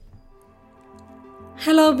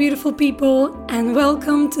Hello, beautiful people, and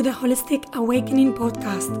welcome to the Holistic Awakening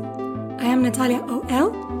podcast. I am Natalia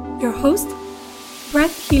OL, your host,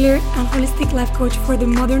 breath healer, and holistic life coach for the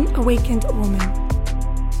modern awakened woman.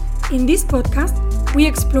 In this podcast, we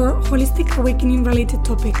explore holistic awakening related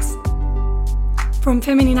topics from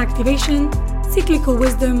feminine activation, cyclical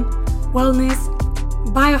wisdom, wellness,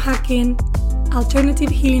 biohacking, alternative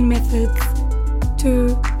healing methods,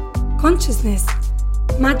 to consciousness,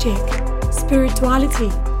 magic, spirituality,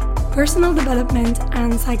 personal development,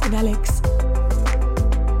 and psychedelics.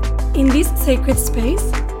 In this sacred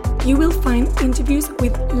space, you will find interviews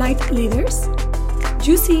with light leaders,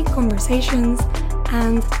 juicy conversations,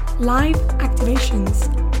 and live activations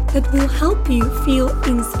that will help you feel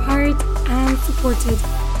inspired and supported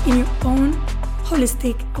in your own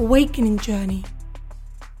holistic awakening journey.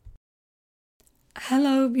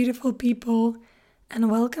 Hello, beautiful people, and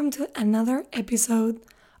welcome to another episode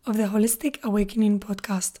of the Holistic Awakening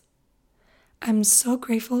podcast. I'm so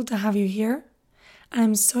grateful to have you here, and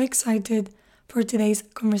I'm so excited for today's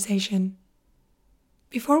conversation.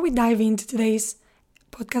 Before we dive into today's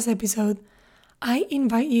podcast episode, I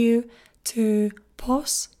invite you to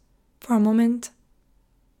pause for a moment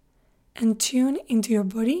and tune into your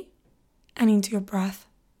body and into your breath.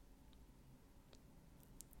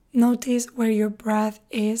 Notice where your breath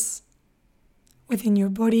is within your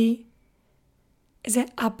body. Is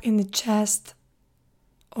it up in the chest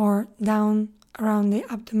or down around the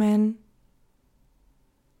abdomen?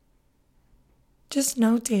 Just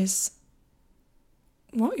notice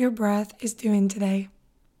what your breath is doing today.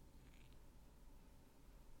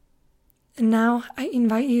 And now I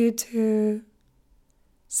invite you to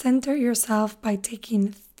center yourself by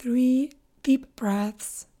taking 3 deep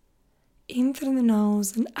breaths in through the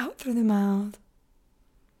nose and out through the mouth.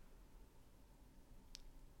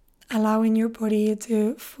 Allowing your body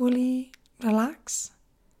to fully relax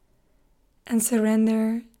and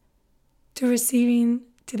surrender to receiving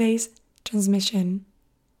today's transmission.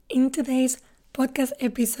 In today's podcast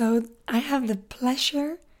episode, I have the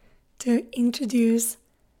pleasure to introduce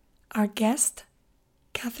our guest,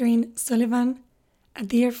 Kathryn Sullivan, a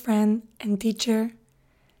dear friend and teacher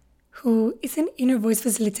who is an inner voice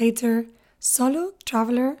facilitator, solo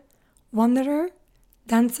traveler, wanderer,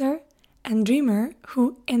 dancer, and dreamer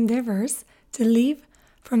who endeavors to live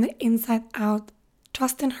from the inside out,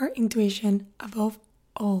 trusting her intuition above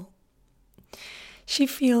all. She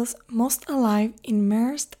feels most alive,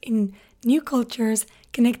 immersed in new cultures,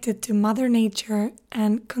 connected to Mother Nature,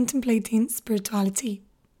 and contemplating spirituality.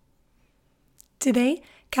 Today,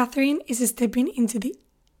 Kathryn is stepping into the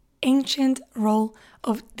ancient role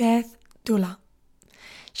of death doula.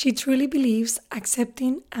 She truly believes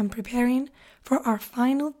accepting and preparing for our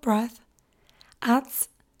final breath adds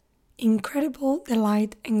incredible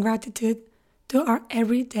delight and gratitude to our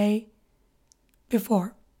everyday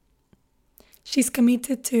before. She's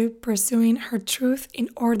committed to pursuing her truth in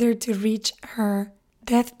order to reach her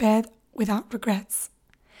deathbed without regrets.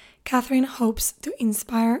 Kathryn hopes to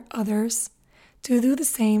inspire others to do the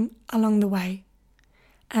same along the way.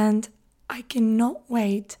 And I cannot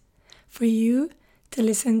wait for you to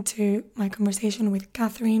listen to my conversation with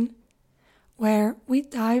Kathryn, where we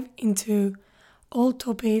dive into all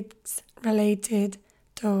topics related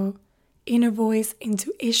to inner voice,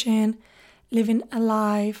 intuition, living a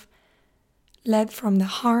life led from the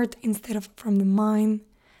heart instead of from the mind.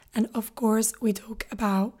 And of course, we talk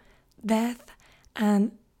about death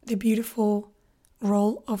and the beautiful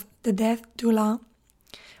role of the death doula.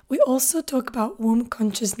 We also talk about womb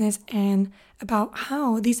consciousness and about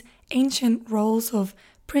how these ancient roles of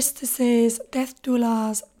priestesses, death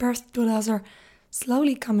doulas, birth doulas are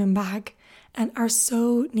slowly coming back and are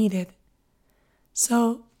so needed.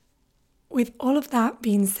 So, with all of that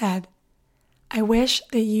being said, I wish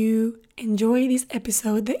that you enjoy this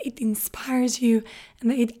episode, that it inspires you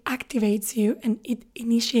and that it activates you and it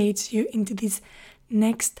initiates you into this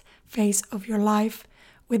next phase of your life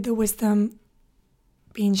with the wisdom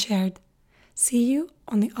being shared. See you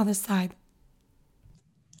on the other side.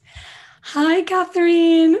 Hi,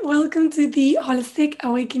 Kathryn. Welcome to the Holistic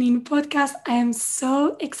Awakening podcast. I am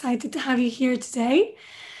so excited to have you here today.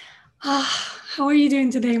 How are you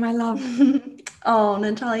doing today, my love? Oh,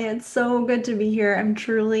 Natalia, it's so good to be here. I'm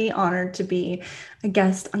truly honored to be a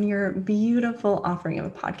guest on your beautiful offering of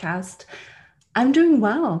a podcast. I'm doing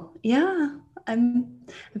well. Yeah, I've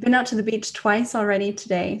been out to the beach twice already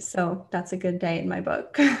today, so that's a good day in my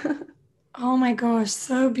book. Oh my gosh,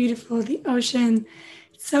 so beautiful. The ocean,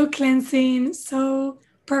 so cleansing, so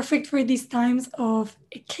perfect for these times of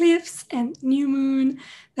eclipse and new moon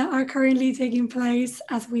that are currently taking place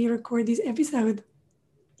as we record this episode.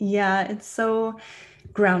 Yeah, it's so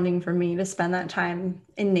grounding for me to spend that time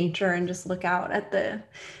in nature and just look out at the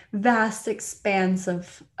vast expanse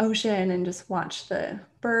of ocean and just watch the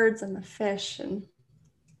birds and the fish. And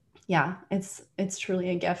yeah, it's truly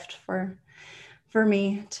a gift for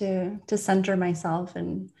me to center myself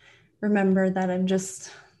and remember that I'm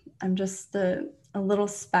just a little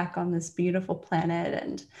speck on this beautiful planet.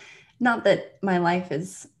 And not that my life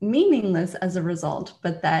is meaningless as a result,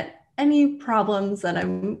 but that any problems that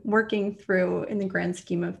I'm working through in the grand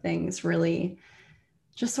scheme of things really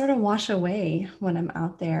just sort of wash away when I'm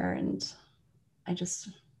out there. And I just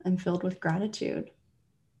am filled with gratitude.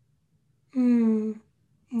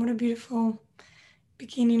 What a beautiful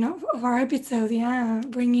beginning of our episode. Yeah,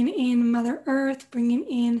 bringing in Mother Earth, bringing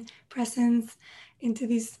in presence into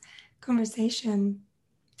this conversation.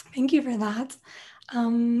 Thank you for that.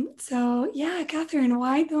 So, yeah, Kathryn,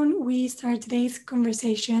 why don't we start today's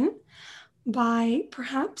conversation by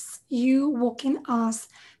perhaps you walking us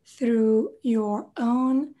through your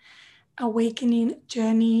own awakening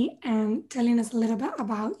journey and telling us a little bit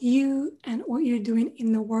about you and what you're doing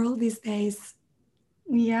in the world these days.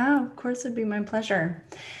 Yeah, of course, it'd be my pleasure.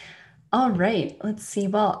 All right, let's see.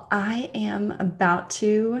 Well, I am about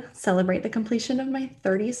to celebrate the completion of my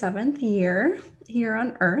 37th year here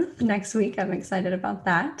on Earth next week. I'm excited about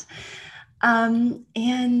that.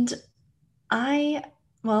 And I,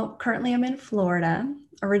 well, currently I'm in Florida.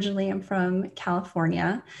 Originally, I'm from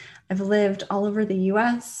California. I've lived all over the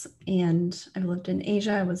US and I've lived in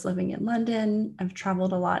Asia. I was living in London. I've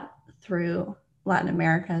traveled a lot through Latin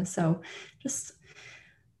America. So just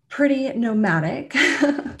pretty nomadic.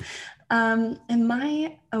 And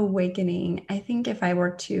my awakening, I think if I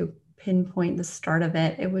were to pinpoint the start of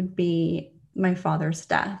it, it would be my father's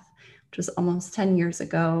death, which was almost 10 years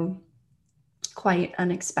ago, quite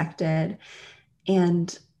unexpected.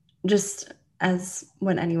 And just as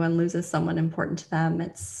when anyone loses someone important to them,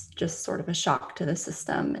 it's just sort of a shock to the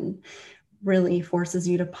system and really forces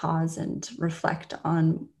you to pause and reflect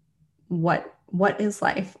on what is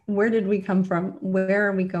life? Where did we come from? Where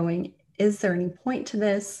are we going? Is there any point to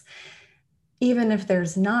this? Even if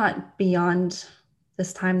there's not, beyond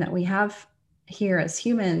this time that we have here as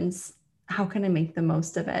humans, how can I make the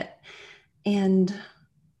most of it? And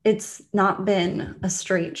it's not been a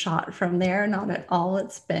straight shot from there, not at all.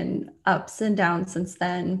 It's been ups and downs since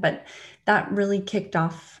then, but that really kicked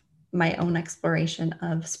off my own exploration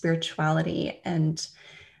of spirituality. And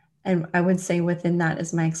I would say within that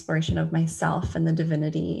is my exploration of myself and the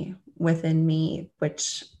divinity within me,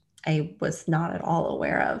 which I was not at all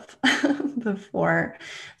aware of before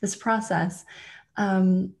this process.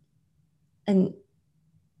 And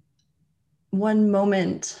one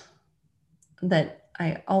moment that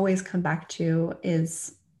I always come back to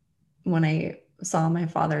is when I saw my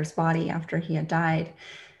father's body after he had died.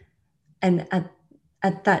 And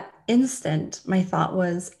at that instant, my thought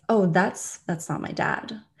was, oh, that's not my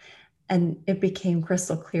dad. And it became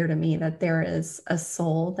crystal clear to me that there is a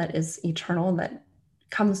soul that is eternal that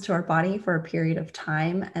comes to our body for a period of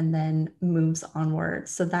time and then moves onward.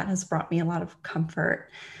 So that has brought me a lot of comfort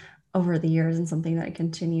over the years and something that I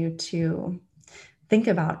continue to think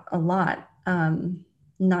about a lot.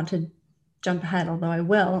 Not to jump ahead, although I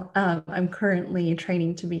will. I'm currently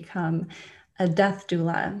training to become a death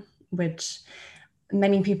doula, which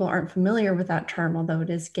many people aren't familiar with that term, although it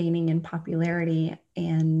is gaining in popularity.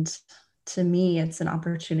 And to me, it's an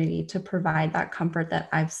opportunity to provide that comfort that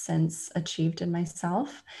I've since achieved in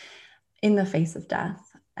myself in the face of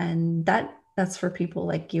death. And that's for people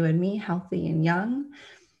like you and me, healthy and young.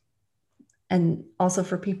 And also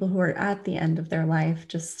for people who are at the end of their life,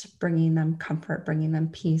 just bringing them comfort, bringing them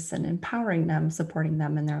peace, and empowering them, supporting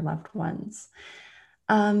them and their loved ones.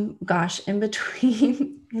 Gosh, in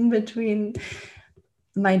between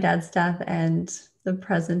my dad's death and the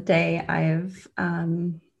present day, I've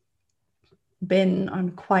been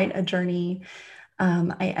on quite a journey.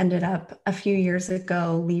 I ended up a few years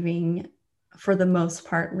ago for the most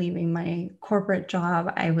part, leaving my corporate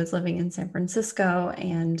job. I was living in San Francisco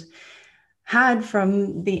and had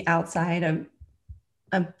from the outside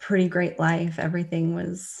a pretty great life. Everything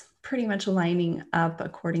was pretty much lining up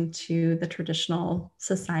according to the traditional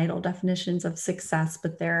societal definitions of success,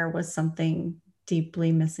 but there was something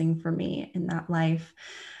deeply missing for me in that life.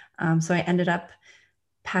 So I ended up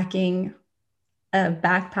packing a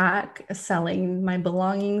backpack, selling my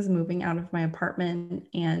belongings, moving out of my apartment,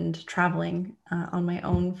 and traveling on my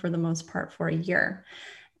own for the most part for a year.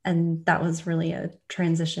 And that was really a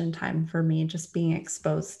transition time for me, just being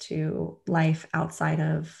exposed to life outside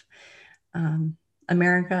of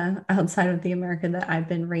America, outside of the America that I've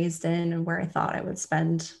been raised in and where I thought I would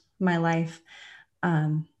spend my life.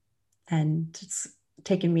 And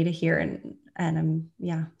taken me to here. And I'm,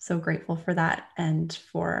 so grateful for that and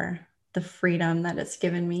for the freedom that it's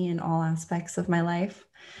given me in all aspects of my life.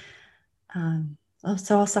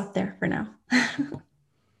 So I'll stop there for now.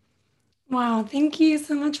 Wow, thank you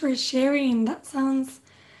so much for sharing. That sounds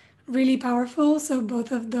really powerful. So,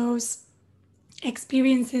 both of those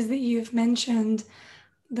experiences that you've mentioned,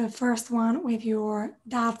 the first one with your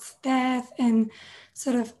dad's death and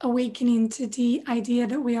sort of awakening to the idea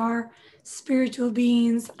that we are spiritual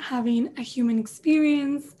beings having a human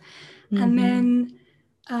experience, and Mm-hmm.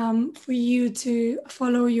 then for you to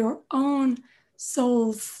follow your own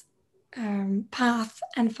soul's path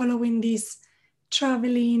and following this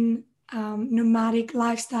traveling nomadic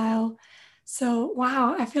lifestyle. So,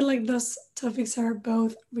 wow, I feel like those topics are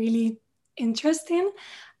both really interesting.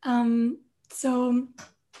 Um, so,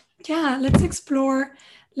 yeah, Let's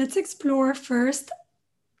explore first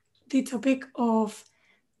the topic of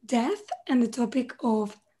death and the topic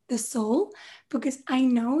of the soul, because I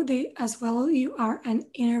know that as well you are an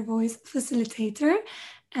inner voice facilitator,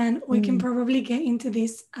 and we can Mm. probably get into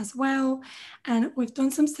this as well. And we've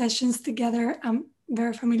done some sessions together. I'm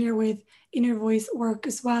very familiar with inner voice work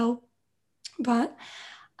as well, but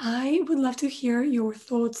I would love to hear your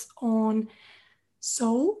thoughts on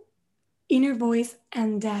soul, inner voice,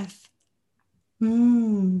 and death.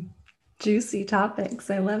 Juicy topics.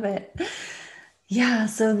 I love it. Yeah.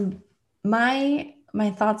 So my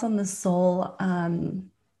thoughts on the soul.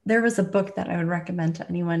 There was a book that I would recommend to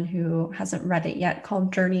anyone who hasn't read it yet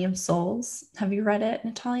called Journey of Souls. Have you read it,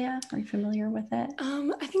 Natalia? Are you familiar with it?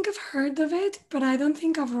 I think I've heard of it, but I don't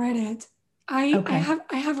think I've read it. Okay.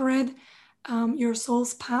 I have read Your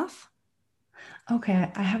Soul's Path.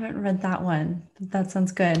 Okay. I haven't read that one. That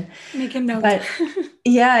sounds good. Make a note. But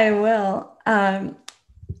yeah, I will.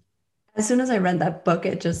 As soon as I read that book,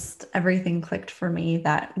 it just everything clicked for me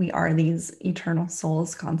that we are these eternal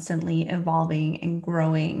souls constantly evolving and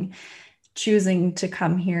growing, choosing to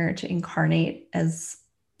come here to incarnate as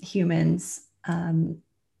humans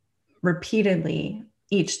repeatedly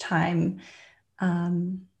each time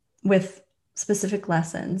with specific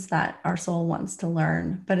lessons that our soul wants to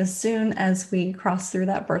learn. But as soon as we cross through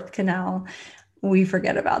that birth canal, we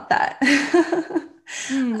forget about that.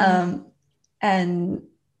 Hmm. um, and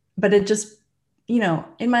but it just,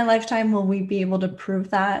 in my lifetime, will we be able to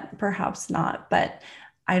prove that? Perhaps not, but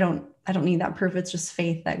I don't need that proof. It's just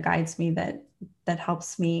faith that guides me, that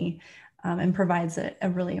helps me, and provides a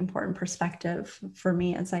really important perspective for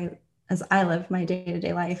me as I live my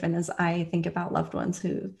day-to-day life, and as I think about loved ones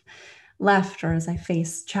who've left, or as I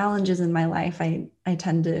face challenges in my life. I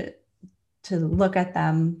tend to look at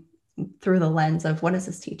them through the lens of, what is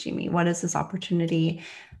this teaching me? What is this opportunity?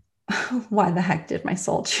 Why the heck did my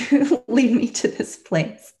soul lead me to this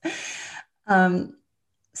place? Um,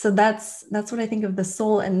 so that's what I think of the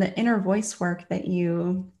soul, and the inner voice work that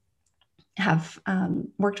you have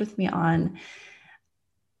worked with me on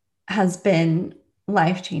has been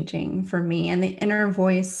life-changing for me. And the inner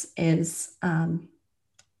voice is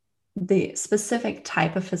the specific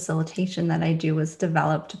type of facilitation that I do was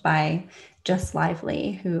developed by Jess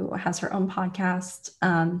Lively, who has her own podcast,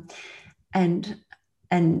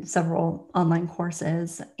 and several online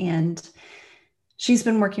courses. And she's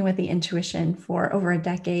been working with the intuition for over a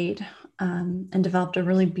decade, and developed a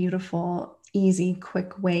really beautiful, easy,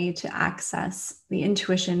 quick way to access the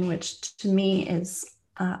intuition, which to me is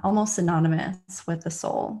almost synonymous with the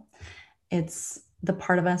soul. It's the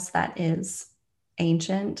part of us that is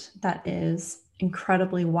ancient, that is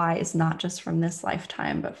incredibly wise, not just from this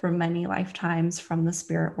lifetime, but from many lifetimes from the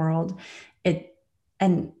spirit world.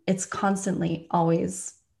 It's constantly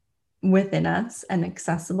always within us and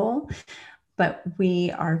accessible, but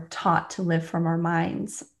we are taught to live from our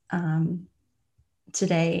minds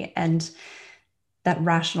today. And that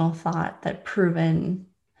rational thought, that proven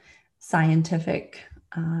scientific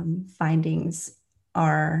findings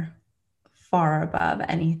are far above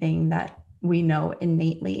anything that we know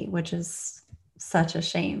innately, which is such a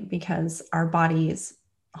shame, because our bodies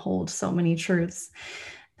hold so many truths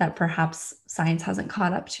that perhaps science hasn't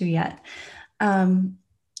caught up to yet.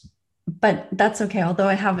 But that's okay. Although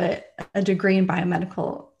I have a degree in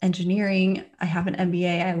biomedical engineering, I have an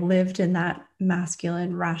MBA, I lived in that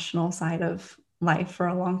masculine, rational side of life for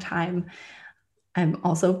a long time. I'm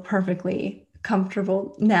also perfectly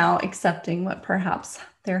comfortable now accepting what perhaps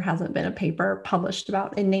there hasn't been a paper published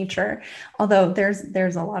about in Nature, although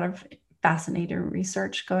there's a lot of fascinating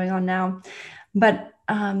research going on now. But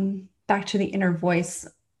back to the inner voice,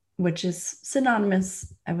 which is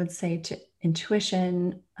synonymous, I would say, to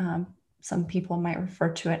intuition. Some people might refer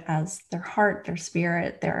to it as their heart, their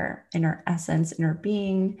spirit, their inner essence, inner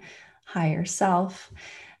being, higher self,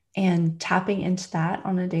 and tapping into that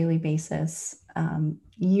on a daily basis,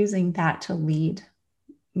 using that to lead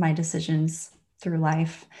my decisions through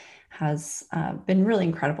life has been really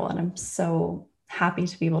incredible. And I'm so happy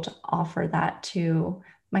to be able to offer that to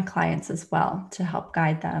my clients as well, to help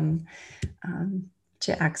guide them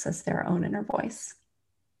to access their own inner voice.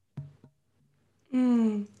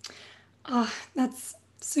 Mm. Ah, that's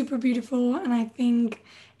super beautiful, and I think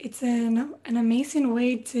it's an amazing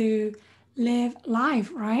way to live life,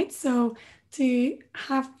 right? So to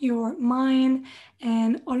have your mind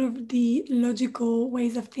and all of the logical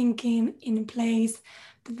ways of thinking in place,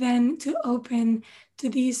 but then to open to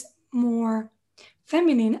this more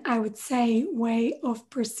feminine, I would say, way of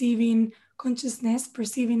perceiving consciousness,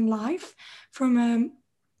 perceiving life from a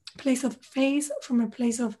place of faith, from a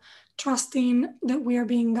place of trusting that we are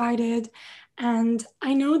being guided. And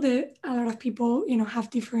I know that a lot of people, have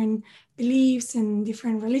different beliefs and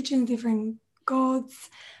different religions, different gods.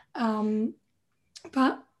 Um,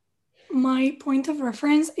 but my point of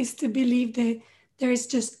reference is to believe that there is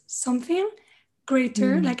just something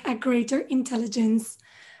greater, Mm. like a greater intelligence,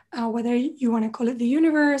 whether you want to call it the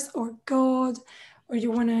universe or God, or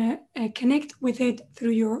you want to connect with it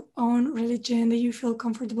through your own religion that you feel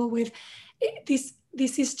comfortable with.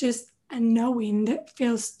 This is just a knowing that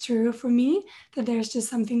feels true for me, that there's just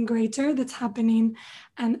something greater that's happening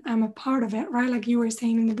and I'm a part of it, right? Like you were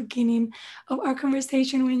saying in the beginning of our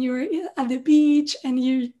conversation when you were at the beach and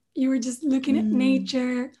you were just looking at Mm.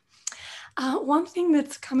 nature. One thing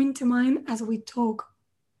that's coming to mind as we talk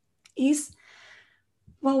is,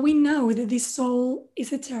 well, we know that this soul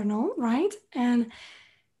is eternal, right? And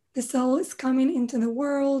the soul is coming into the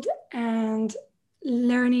world and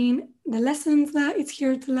learning the lessons that it's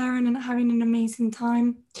here to learn and having an amazing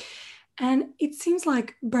time. And it seems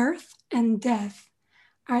like birth and death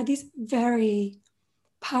are these very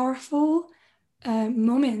powerful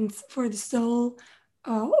moments for the soul,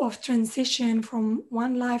 of transition from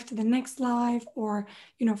one life to the next life, or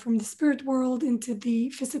from the spirit world into the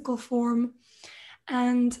physical form.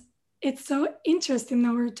 And it's so interesting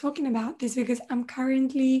that we're talking about this because I'm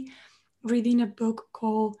currently reading a book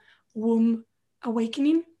called Womb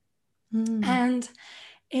Awakening. Mm. And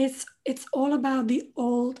it's all about the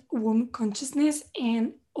old womb consciousness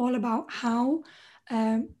and all about how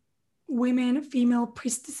um, women, female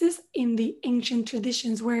priestesses in the ancient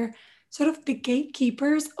traditions were sort of the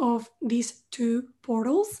gatekeepers of these two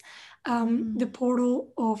portals, the Mm.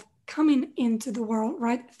 portal of coming into the world,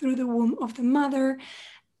 right, through the womb of the mother,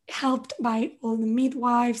 helped by all the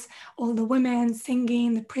midwives, all the women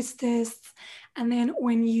singing, the priestess. And then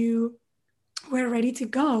when you were ready to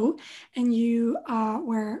go and you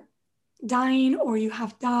were dying or you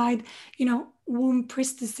have died, womb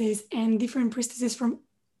priestesses and different priestesses from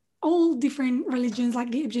all different religions,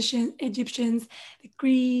 like the Egyptians, the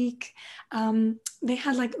Greek. They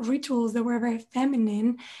had like rituals that were very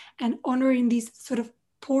feminine and honoring this sort of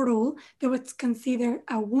portal that was considered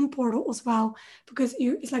a womb portal as well, because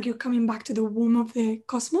it's like you're coming back to the womb of the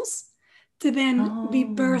cosmos to then be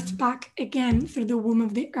Oh. birthed back again through the womb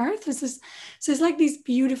of the earth. So it's like this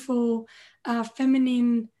beautiful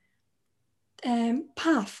feminine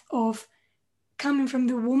path of coming from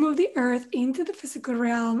the womb of the earth into the physical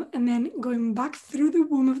realm and then going back through the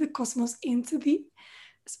womb of the cosmos into the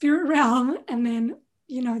spirit realm and then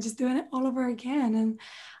just doing it all over again. And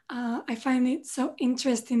I find it so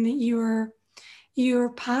interesting that your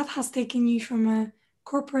path has taken you from a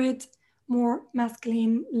corporate, more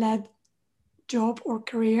masculine led job or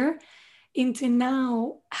career into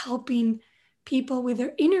now helping people with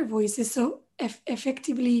their inner voices, so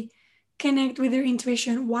effectively connect with their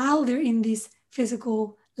intuition while they're in this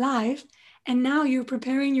physical life. And now you're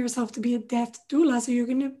preparing yourself to be a death doula, so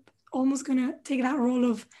you're almost gonna take that role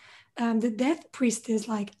of the death priestess,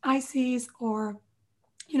 like Isis or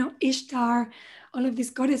Ishtar, all of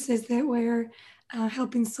these goddesses that were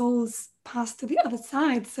helping souls pass to the other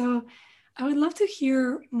side. So I would love to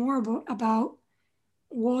hear more about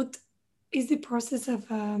what is the process of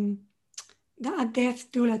that a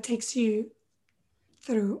death doula takes you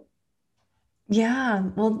through. Yeah,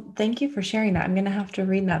 well, thank you for sharing that. I'm going to have to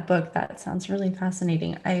read that book. That sounds really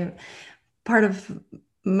fascinating. Part of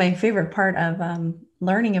my favorite part of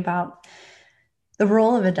learning about the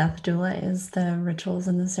role of a death doula is the rituals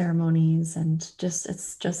and the ceremonies, and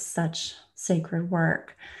it's just such sacred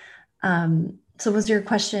work. So, was your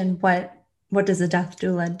question what does a death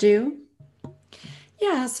doula do?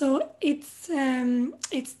 Yeah, so it's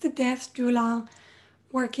the death doula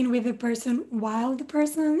working with the person while the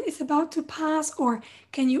person is about to pass, or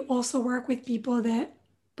can you also work with people that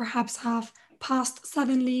perhaps have passed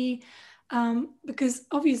suddenly, Because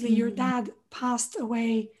obviously your dad passed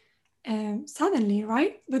away suddenly,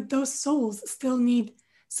 right? But those souls still need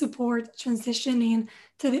support transitioning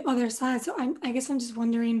to the other side. So I guess I'm just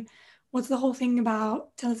wondering, what's the whole thing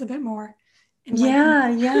about? Tell us a bit more. Enlighten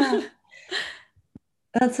Yeah, me. yeah.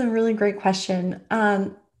 That's a really great question.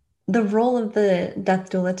 The role of the death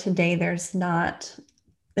doula today, there's not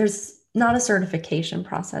a certification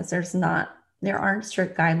process. There aren't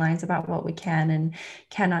strict guidelines about what we can and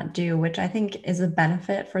cannot do, which I think is a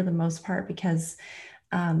benefit for the most part because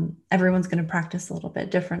everyone's going to practice a little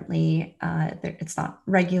bit differently. It's not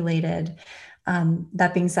regulated.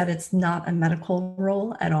 That being said, it's not a medical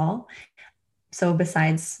role at all. So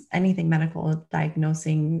besides anything medical,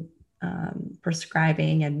 diagnosing,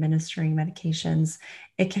 prescribing, administering medications,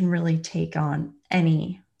 it can really take on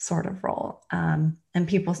any sort of role. And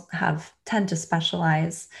people tend to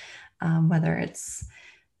specialize, whether it's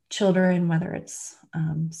children, whether it's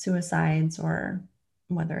suicides, or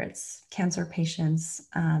whether it's cancer patients.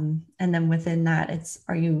 And then within that,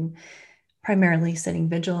 are you primarily sitting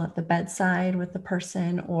vigil at the bedside with the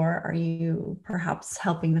person, or are you perhaps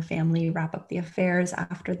helping the family wrap up the affairs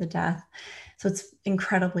after the death? So it's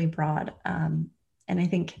incredibly broad. And I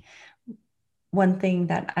think one thing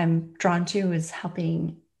that I'm drawn to is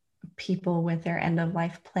helping people with their end of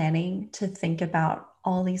life planning to think about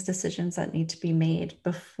all these decisions that need to be made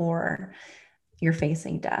before you're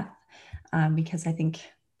facing death. Because I think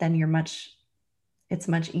then it's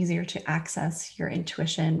much easier to access your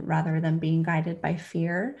intuition rather than being guided by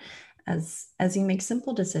fear as you make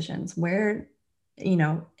simple decisions. Where,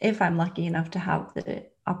 if I'm lucky enough to have the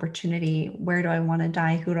opportunity, where do I want to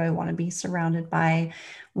die? Who do I want to be surrounded by?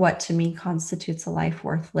 What to me constitutes a life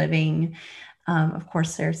worth living? Of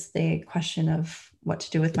course, there's the question of what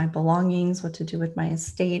to do with my belongings, what to do with my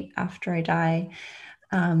estate after I die.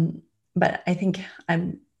 But I think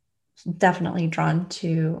I'm definitely drawn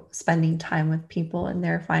to spending time with people in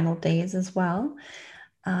their final days as well.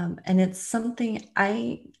 And it's something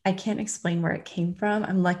I can't explain where it came from.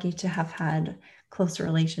 I'm lucky to have had close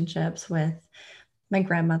relationships with my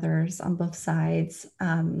grandmothers on both sides.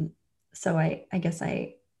 So I guess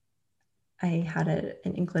I had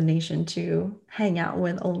an inclination to hang out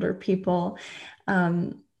with older people.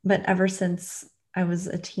 But ever since I was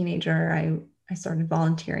a teenager, I started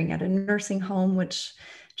volunteering at a nursing home, which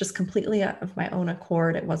just completely out of my own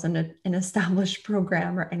accord. It wasn't an established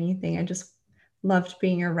program or anything. I just loved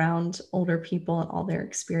being around older people and all their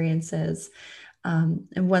experiences. And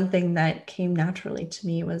one thing that came naturally to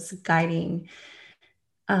me was guiding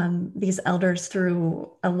these elders through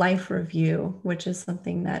a life review, which is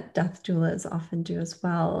something that death doulas often do as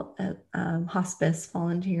well. Hospice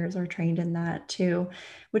volunteers are trained in that too,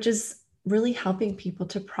 which is really helping people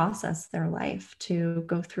to process their life, to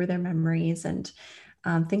go through their memories and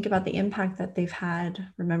think about the impact that they've had,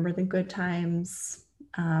 remember the good times,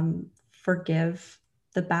 forgive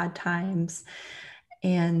the bad times.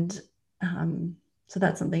 And so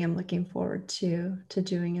that's something I'm looking forward to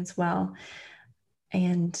doing as well.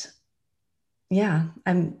 And yeah,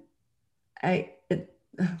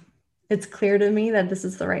 it's clear to me that this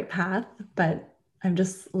is the right path, but I'm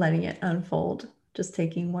just letting it unfold, just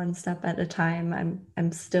taking one step at a time.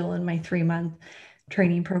 I'm still in my 3-month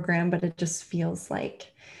training program, but it just feels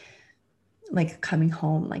like coming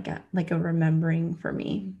home, like a remembering for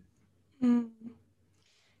me. Mm.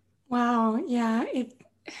 Wow, yeah,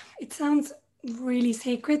 it sounds really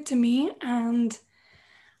sacred to me, and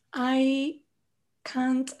I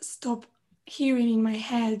can't stop hearing in my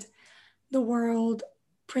head the word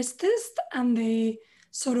priestess and the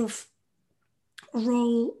sort of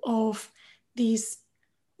role of these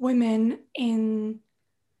women in,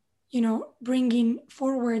 bringing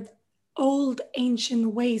forward old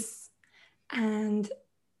ancient ways and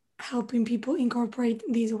helping people incorporate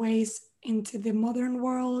these ways into the modern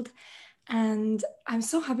world. And I'm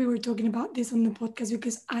so happy we're talking about this on the podcast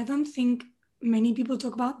because I don't think many people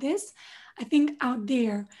talk about this. I think out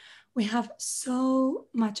there we have so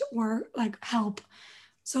much work, like help,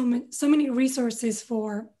 so many resources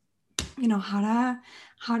for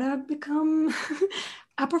how to become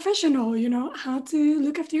a professional, how to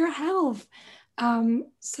look after your health.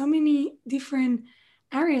 So many different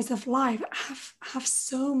areas of life have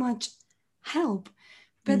so much help,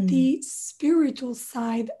 but Mm. the spiritual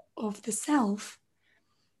side of the self,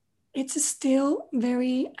 it's still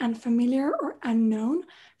very unfamiliar or unknown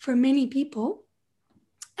for many people.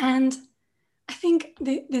 And I think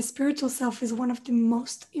the spiritual self is one of the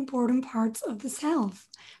most important parts of the self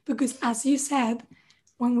because, as you said,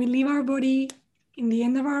 when we leave our body in the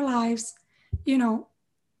end of our lives, you know,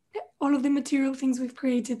 all of the material things we've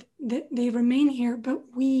created, they remain here, but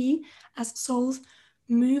we as souls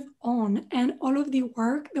move on. And all of the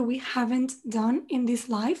work that we haven't done in this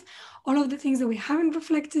life, all of the things that we haven't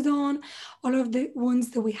reflected on, all of the wounds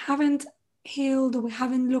that we haven't healed, or we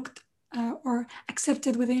haven't looked or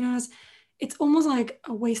accepted within us, it's almost like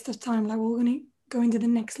a waste of time. Like we're going to go into the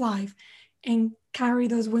next life and carry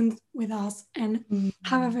those wounds with us and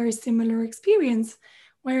have a very similar experience.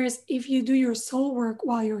 Whereas if you do your soul work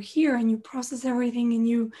while you're here and you process everything and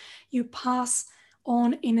you pass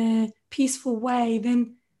on in a peaceful way,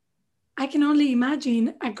 then I can only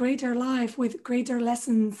imagine a greater life with greater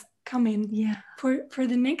lessons coming for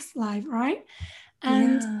the next life, right?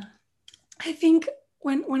 And I think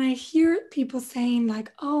when I hear people saying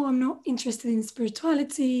like, oh, I'm not interested in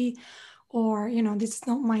spirituality, or this is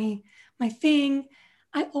not my thing,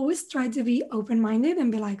 I always try to be open-minded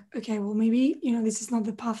and be like, okay, well, maybe this is not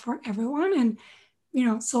the path for everyone,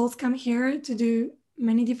 and souls come here to do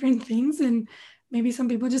many different things, and maybe some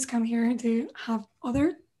people just come here to have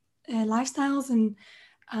other lifestyles and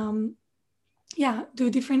do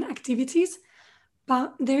different activities.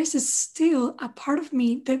 But there's still a part of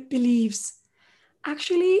me that believes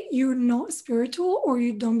actually you're not spiritual, or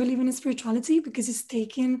you don't believe in spirituality because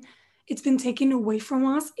it's been taken away from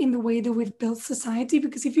us in the way that we've built society.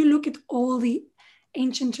 Because if you look at all the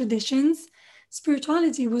ancient traditions,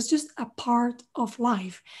 spirituality was just a part of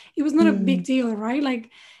life. It was not a big deal, right?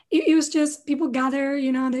 Like it was just people gather,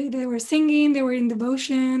 they were singing, they were in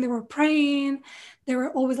devotion, they were praying, there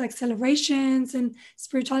were always like celebrations, and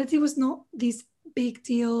spirituality was not this big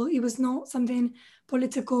deal. It was not something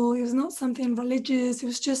political, it was not something religious, it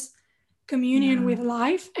was just communion with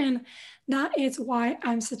life. And that is why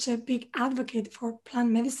I'm such a big advocate for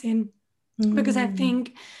plant medicine, because I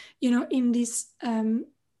think in these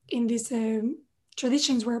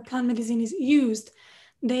traditions where plant medicine is used,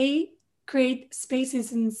 they create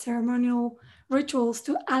spaces and ceremonial rituals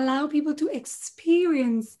to allow people to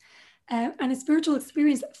experience a spiritual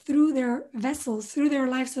experience through their vessels, through their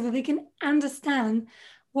life, so that they can understand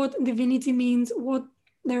what divinity means, what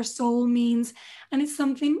their soul means. And it's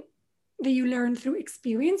something that you learn through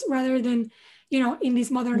experience rather than, in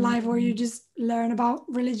this modern life where you just learn about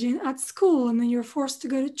religion at school and then you're forced to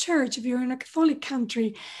go to church if you're in a Catholic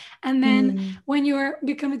country. And then when you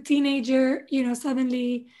become a teenager,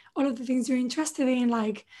 suddenly all of the things you're interested in,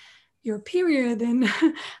 like your period and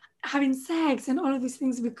having sex and all of these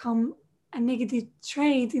things, become a negative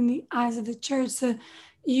trait in the eyes of the church. So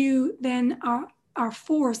you then are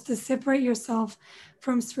forced to separate yourself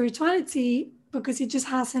from spirituality because it just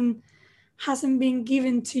hasn't been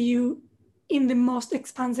given to you in the most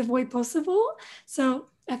expansive way possible. So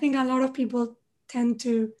I think a lot of people tend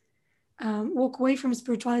to walk away from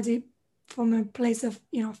spirituality from a place of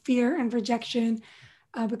fear and rejection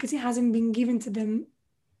because it hasn't been given to them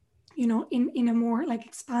in a more like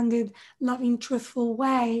expanded, loving, truthful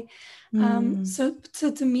way. So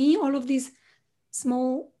to me, all of these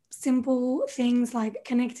small, simple things like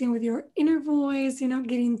connecting with your inner voice,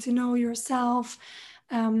 getting to know yourself,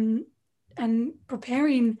 and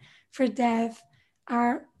preparing for death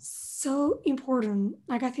are so important.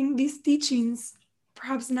 Like I think these teachings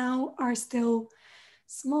perhaps now are still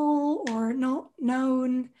small or not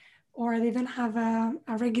known, or they don't have a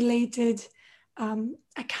regulated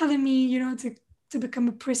academy, to become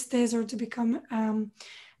a priestess or to become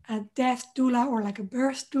a death doula or like a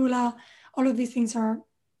birth doula. All of these things are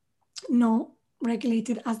not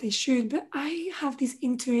regulated as they should. But I have this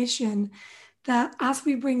intuition that as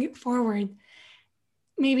we bring it forward,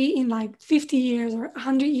 maybe in like 50 years or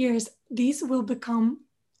 100 years, this will become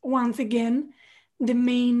once again the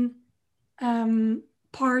main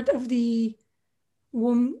part of the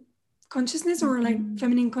womb consciousness, or like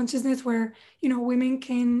feminine consciousness, where women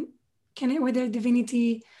can with their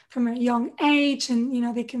divinity from a young age,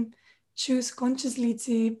 and they can choose consciously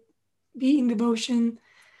to be in devotion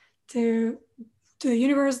to the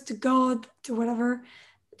universe, to God, to whatever,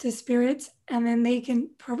 to spirit, and then they can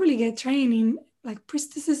probably get training like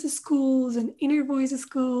priestesses schools and inner voice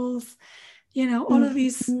schools, all of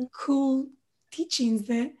these cool teachings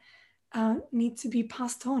that need to be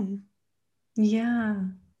passed on. Yeah.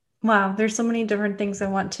 Wow. There's so many different things I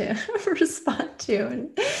want to respond to,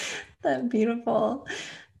 and that beautiful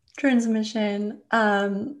transmission.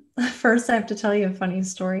 First, I have to tell you a funny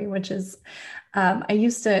story, which is I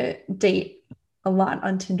used to date a lot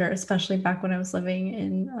on Tinder, especially back when I was living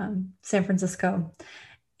in San Francisco.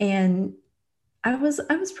 And I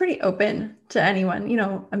was pretty open to anyone.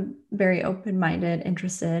 I'm very open-minded,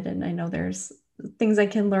 interested, and I know there's things I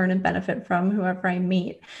can learn and benefit from whoever I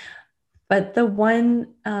meet. But the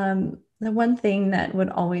one the one thing that would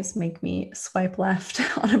always make me swipe left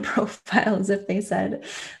on a profile is if they said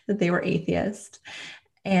that they were atheist.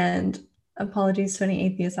 And apologies to any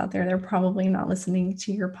atheists out there, they're probably not listening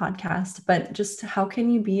to your podcast, but just how can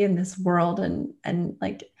you be in this world and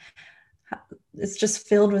like it's just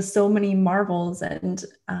filled with so many marvels and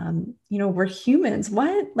we're humans.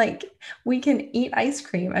 What? Like, we can eat ice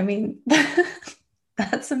cream. I mean,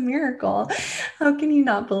 that's a miracle. How can you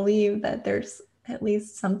not believe that there's at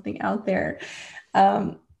least something out there?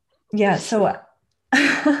 Yeah, so I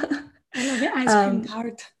love the ice cream um,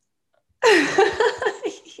 tart.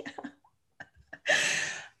 yeah.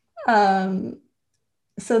 um,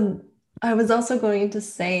 so I was also going to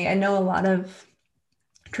say, I know a lot of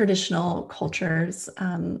traditional cultures,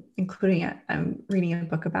 including I'm reading a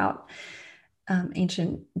book about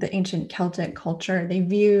the ancient Celtic culture. They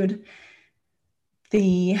viewed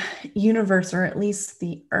the universe, or at least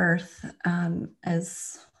the earth,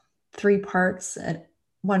 as three parts.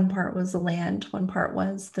 One part was the land, one part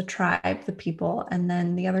was the tribe, the people, and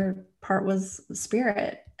then the other part was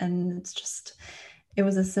spirit. And it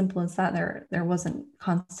was as simple as that. There wasn't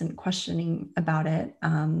constant questioning about it.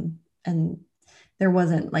 And there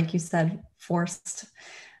wasn't, like you said, forced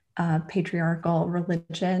patriarchal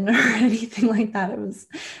religion or anything like that. It was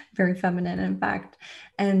very feminine, in fact.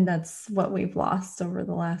 And that's what we've lost over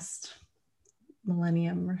the last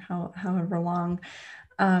millennium or however long.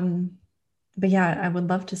 But yeah, I would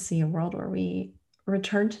love to see a world where we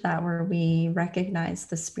return to that, where we recognize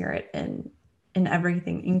the spirit in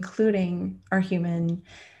everything, including our human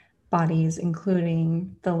bodies,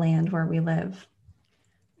 including the land where we live.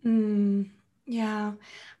 Yeah.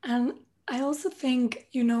 And I also think,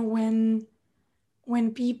 when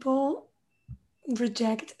people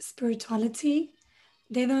reject spirituality,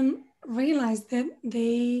 they don't realize that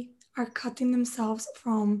they are cutting themselves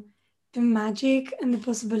from the magic and the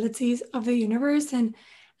possibilities of the universe. And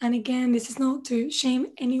again, this is not to shame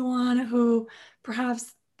anyone who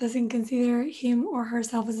perhaps doesn't consider him or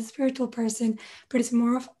herself as a spiritual person, but it's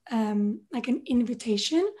more of like an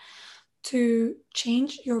invitation to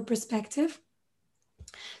change your perspective.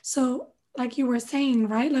 So, like you were saying,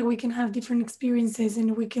 right? Like we can have different experiences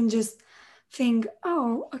and we can just think,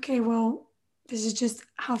 oh, okay, well, this is just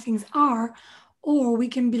how things are. Or we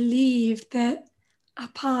can believe that a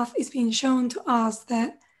path is being shown to us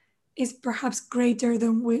that is perhaps greater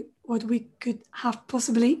than what we could have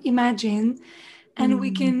possibly imagined. And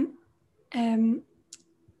we Mm. can um,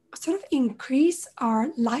 sort of increase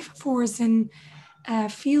our life force and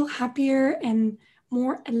feel happier and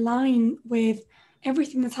more aligned with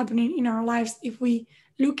everything that's happening in our lives if we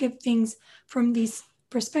look at things from this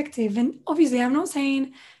perspective. And obviously, I'm not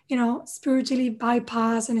saying, spiritually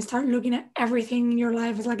bypass and start looking at everything in your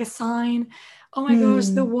life as like a sign. Oh my gosh,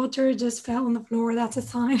 the Mm. water just fell on the floor. That's a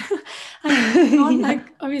sign. Like, don't Yeah.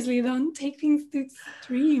 like obviously don't take things to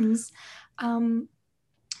extremes.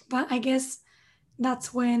 But I guess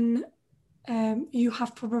that's when you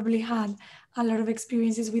have probably had a lot of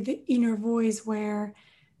experiences with the inner voice where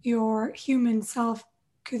your human self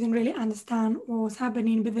couldn't really understand what was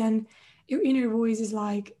happening, but then your inner voice is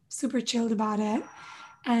like super chilled about it.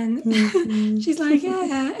 And Mhm. she's like, yeah,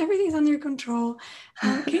 yeah, everything's under control.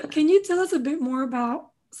 Can you tell us a bit more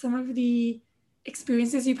about some of the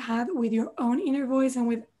experiences you've had with your own inner voice and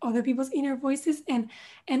with other people's inner voices?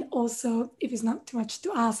 And also, if it's not too much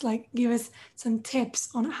to ask, like give us some tips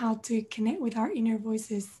on how to connect with our inner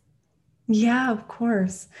voices. Yeah, of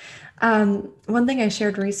course. One thing I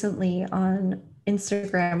shared recently on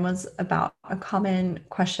Instagram was about a common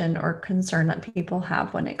question or concern that people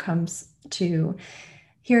have when it comes to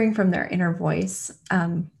hearing from their inner voice.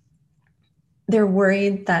 They're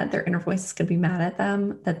worried that their inner voice is going to be mad at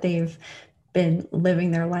them, that they've been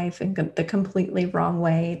living their life in the completely wrong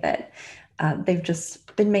way, that they've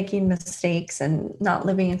just been making mistakes and not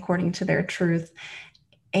living according to their truth.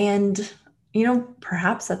 And,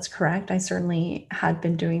 perhaps that's correct. I certainly had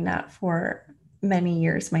been doing that for many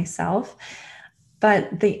years myself.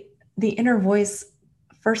 But the inner voice,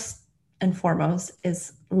 first and foremost,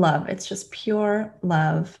 is love. It's just pure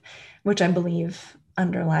love, which I believe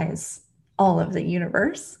underlies all of the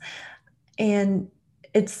universe. And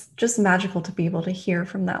it's just magical to be able to hear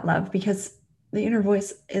from that love, because the inner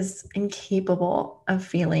voice is incapable of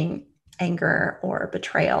feeling anger or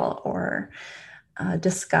betrayal or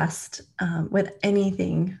disgust with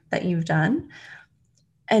anything that you've done.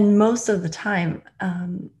 And most of the time,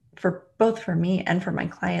 for me and for my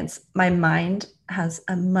clients, my mind has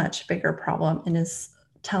a much bigger problem and is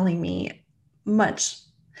telling me much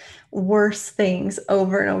worse things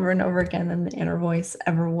over and over and over again than the inner voice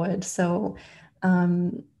ever would. So,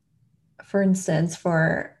 um, for instance,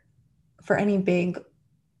 for for any big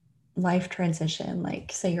life transition,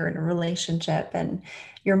 like say you're in a relationship and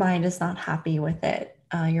your mind is not happy with it.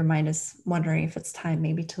 Your mind is wondering if it's time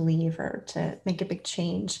maybe to leave or to make a big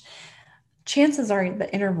change. Chances are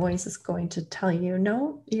the inner voice is going to tell you,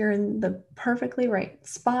 no, you're in the perfectly right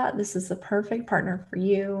spot. This is the perfect partner for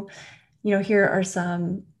you. You know, here are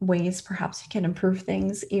some ways perhaps you can improve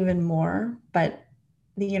things even more, but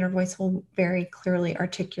the inner voice will very clearly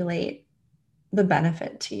articulate the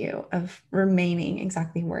benefit to you of remaining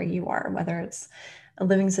exactly where you are, whether it's a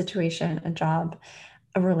living situation, a job,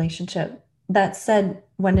 a relationship. That said,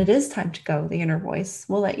 when it is time to go, the inner voice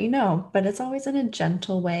will let you know, but it's always in a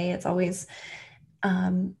gentle way. It's always,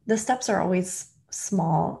 the steps are always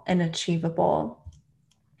small and achievable.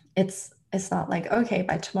 It's not like, okay,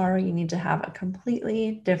 by tomorrow you need to have a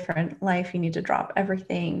completely different life. You need to drop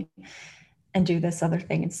everything and do this other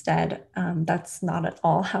thing instead. That's not at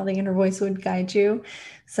all how the inner voice would guide you.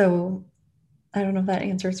 So I don't know if that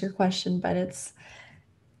answers your question, but it's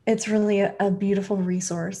really a beautiful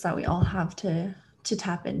resource that we all have to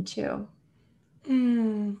tap into.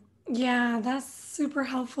 Yeah, that's super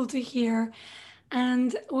helpful to hear.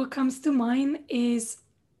 And what comes to mind is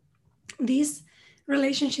this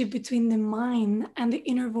relationship between the mind and the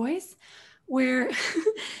inner voice, where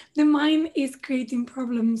the mind is creating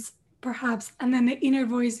problems, perhaps, and then the inner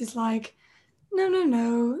voice is like, no, no,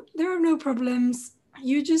 no, there are no problems.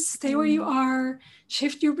 You just stay where you Mm. are,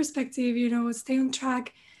 shift your perspective, stay on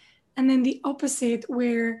track. And then the opposite,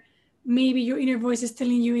 where maybe your inner voice is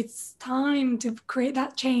telling you it's time to create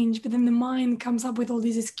that change, but then the mind comes up with all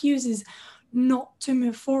these excuses not to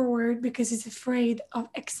move forward because it's afraid of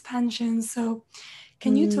expansion. So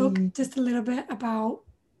can you talk Mm. just a little bit about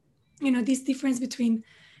this difference between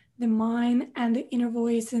the mind and the inner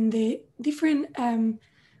voice and the different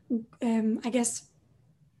I guess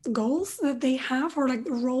goals that they have, or like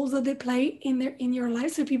the roles that they play in your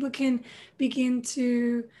life, so people can begin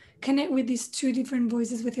to connect with these two different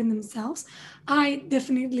voices within themselves. I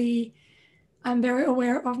definitely am very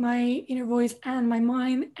aware of my inner voice and my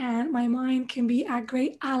mind can be a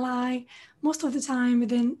great ally most of the time, but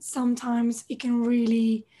then sometimes it can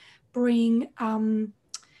really bring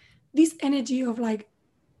this energy of like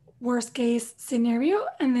worst case scenario,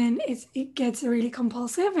 and then it gets really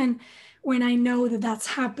compulsive. And when I know that that's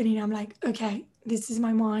happening, I'm like, okay, this is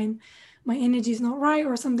my mind, my energy is not right,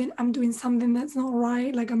 or something, I'm doing something that's not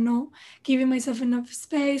right, like I'm not giving myself enough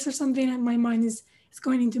space or something, and my mind is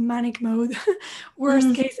going into manic mode. Worst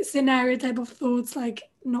Mm. case scenario type of thoughts, like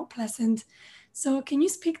not pleasant. So can you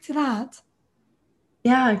speak to that?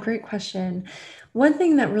 Yeah, great question. One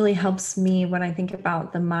thing that really helps me when I think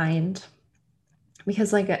about the mind,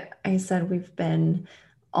 because like I said, we've been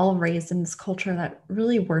all raised in this culture that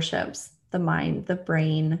really worships the mind, the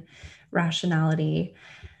brain, rationality.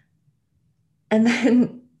 And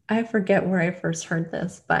then I forget where I first heard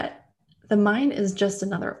this, but the mind is just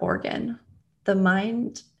another organ. The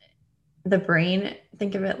mind, the brain,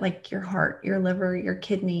 think of it like your heart, your liver, your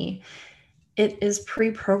kidney. It is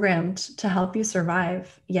pre-programmed to help you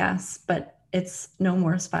survive, yes, but it's no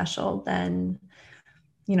more special than,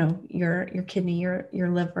 your kidney, your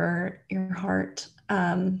liver, your heart.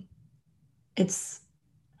 It's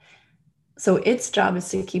So its job is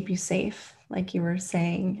to keep you safe, like you were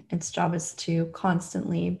saying. Its job is to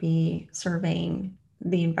constantly be surveying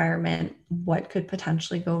the environment. What could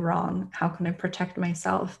potentially go wrong? How can I protect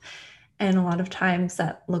myself? And a lot of times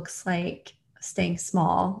that looks like staying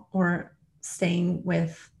small or staying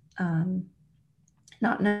with,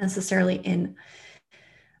 not necessarily in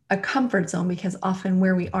a comfort zone, because often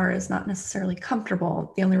where we are is not necessarily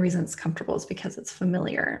comfortable. The only reason it's comfortable is because it's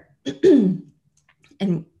familiar.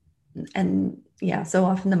 and and yeah, so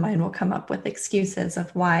often the mind will come up with excuses of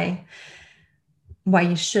why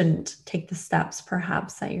you shouldn't take the steps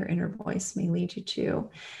perhaps that your inner voice may lead you to.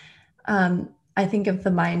 I think of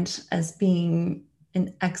the mind as being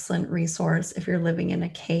an excellent resource if you're living in a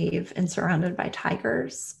cave and surrounded by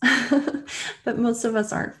tigers. But most of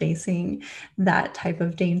us aren't facing that type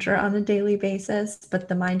of danger on a daily basis, but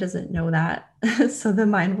the mind doesn't know that. So the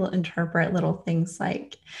mind will interpret little things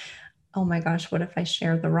like, oh my gosh, what if I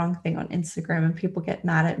share the wrong thing on Instagram and people get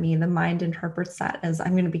mad at me? The mind interprets that as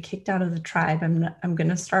I'm going to be kicked out of the tribe. I'm going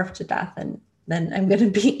to starve to death, and then I'm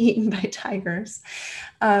going to be eaten by tigers.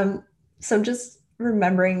 So just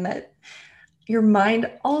remembering that your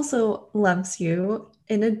mind also loves you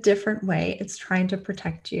in a different way. It's trying to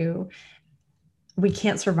protect you. We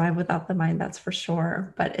can't survive without the mind, that's for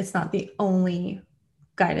sure, but it's not the only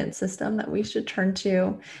guidance system that we should turn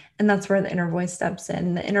to. And that's where the inner voice steps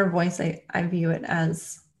in. The inner voice, I view it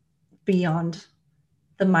as beyond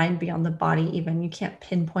the mind beyond the body. Even you can't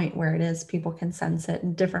pinpoint where it is. People can sense it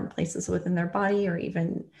in different places within their body or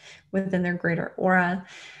even within their greater aura.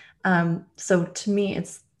 So to me,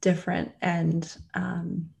 it's different, and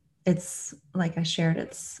it's like I shared,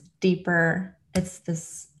 it's deeper. It's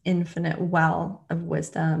this infinite well of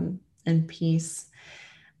wisdom and peace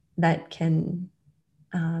that can.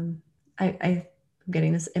 I'm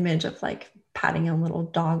getting this image of like patting a little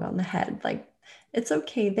dog on the head, like it's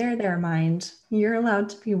okay, there, mind. You're allowed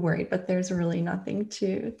to be worried, but there's really nothing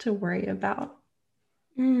to worry about.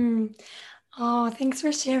 Mm. Oh, thanks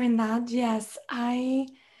for sharing that. Yes, I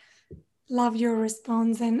love your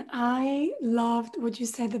response, and I loved what you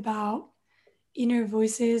said about inner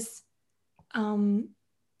voices um,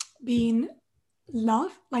 being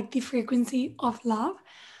love, like the frequency of love,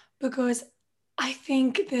 because I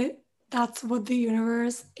think that that's what the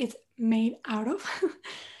universe is made out of.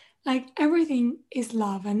 Like everything is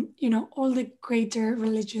love, and all the greater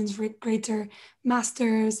religions, greater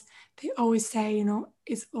masters, they always say,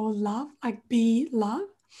 it's all love, like be love.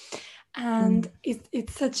 And Mm.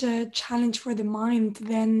 it's such a challenge for the mind to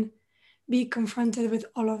then be confronted with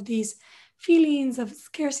all of these feelings of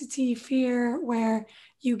scarcity, fear, where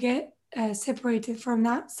you get separated from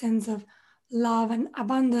that sense of love and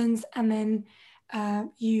abundance, and then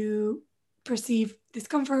you perceive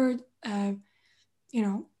discomfort, you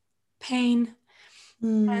know, pain.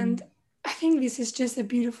 And Mm. I think this is just a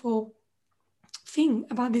beautiful thing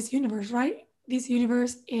about this universe, right? This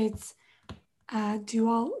universe, it's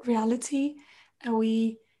dual reality, and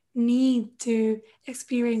we need to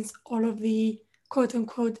experience all of the quote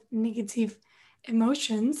unquote negative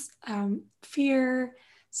emotions, fear,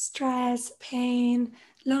 stress, pain,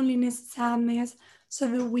 loneliness, sadness, so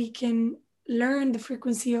that we can learn the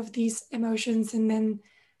frequency of these emotions and then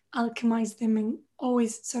alchemize them and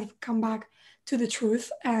always sort of come back to the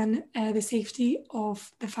truth and the safety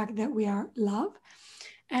of the fact that we are love.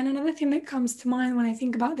 And another thing that comes to mind when I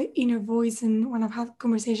think about the inner voice, and when I've had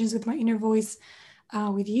conversations with my inner voice,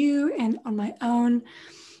 with you and on my own,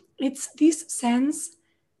 it's this sense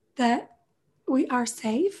that we are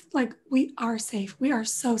safe. Like we are safe. We are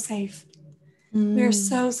so safe. We are Mm.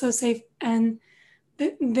 so, so safe. And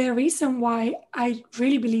the reason why I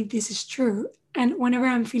really believe this is true, and whenever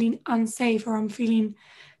I'm feeling unsafe or I'm feeling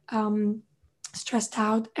um, stressed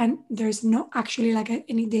out and there's not actually like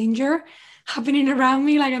any danger happening around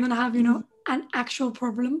me, like I don't have Mm. an actual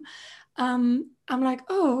problem, I'm like,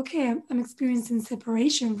 oh, okay, I'm experiencing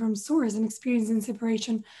separation from source. I'm experiencing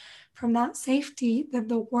separation from that safety that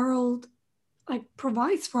the world like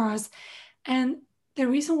provides for us. And the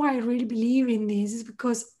reason why I really believe in this is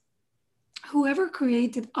because whoever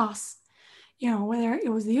created us, whether it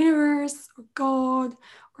was the universe or God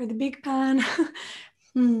or the Big Bang,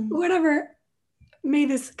 Mm. whatever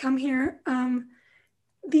made us come here,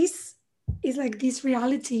 this is like this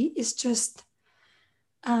reality is just,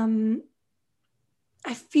 um,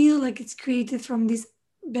 I feel like it's created from this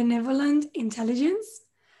benevolent intelligence.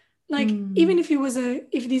 Like even Mm.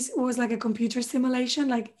 if this was like a computer simulation,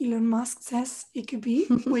 like Elon Musk says it could be,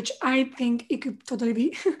 which I think it could totally be,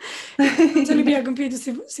 it could totally be a computer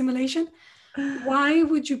simulation. Why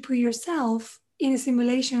would you put yourself in a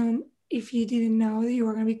simulation if you didn't know that you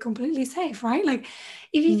were going to be completely safe, right? Like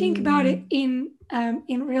if you think about it Mm.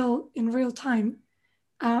 in real time,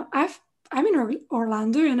 I'm in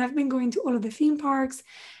Orlando, and I've been going to all of the theme parks,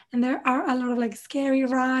 and there are a lot of like scary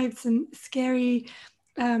rides and scary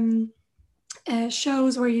um,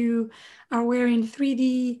 shows where you are wearing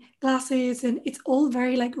 3D glasses, and it's all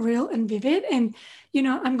very like real and vivid. And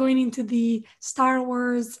I'm going into the Star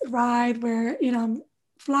Wars ride where I'm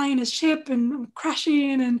flying a ship and I'm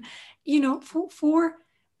crashing, and for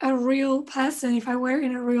a real person, if I were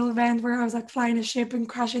in a real event where I was like flying a ship and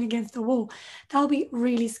crashing against the wall, that'll be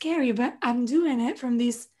really scary. But I'm doing it from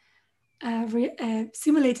this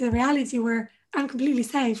simulated reality where I'm completely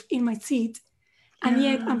safe in my seat, and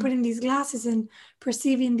yet I'm Yeah. putting these glasses and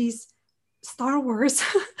perceiving these Star Wars,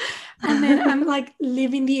 and then I'm like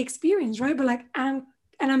living the experience, right? But like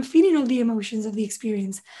I'm feeling all the emotions of the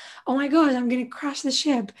experience. Oh my god, I'm gonna crash the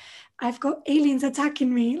ship. I've got aliens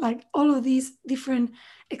attacking me, like all of these different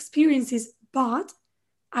experiences, but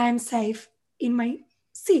I am safe in my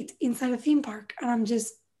seat inside a theme park, and I'm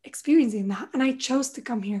just experiencing that. And I chose to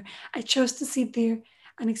come here. I chose to sit there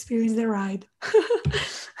and experience the ride.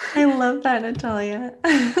 I love that, Natalia.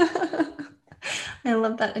 I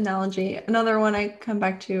love that analogy. Another one I come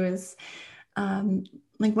back to is um,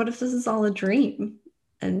 like, what if this is all a dream?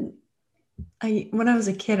 And when I was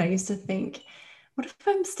a kid, I used to think, what if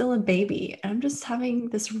I'm still a baby and I'm just having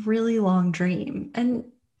this really long dream? And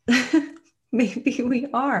maybe we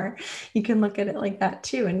are. You can look at it like that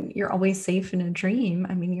too. And you're always safe in a dream.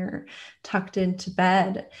 I mean, you're tucked into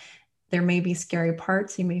bed. There may be scary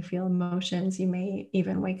parts. You may feel emotions. You may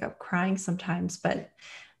even wake up crying sometimes, but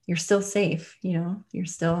you're still safe. You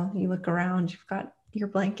look around, you've got your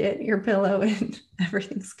blanket, your pillow, and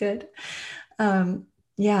everything's good.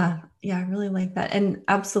 Yeah, I really like that. And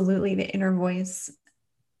absolutely, the inner voice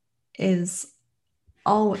is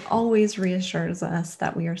always reassures us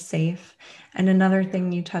that we are safe. And another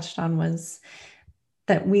thing you touched on was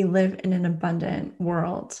that we live in an abundant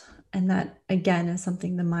world. And that, again, is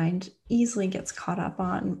something the mind easily gets caught up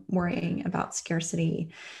on, worrying about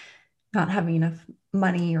scarcity, not having enough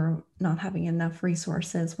money or not having enough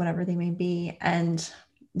resources, whatever they may be. And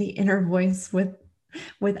the inner voice,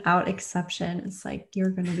 without exception, is like, you're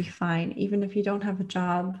going to be fine. Even if you don't have a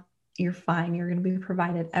job, you're fine. You're going to be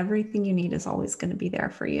provided. Everything you need is always going to be there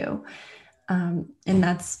for you. And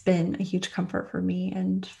that's been a huge comfort for me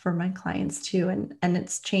and for my clients too. And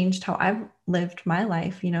it's changed how I've lived my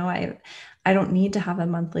life. I don't need to have a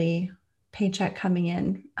monthly paycheck coming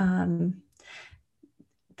in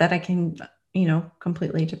that I can,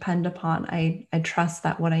 completely depend upon. I trust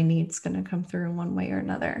that what I need is going to come through in one way or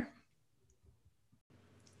another.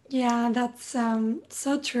 Yeah, that's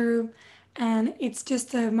so true. And it's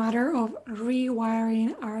just a matter of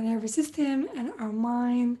rewiring our nervous system and our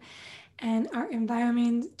mind and our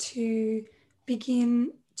environment to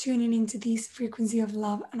begin tuning into this frequency of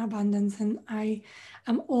love and abundance. And I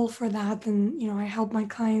am all for that. And, I help my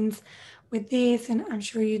clients with this, and I'm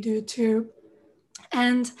sure you do too.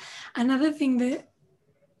 And another thing that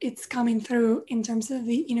it's coming through in terms of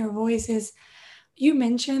the inner voice is you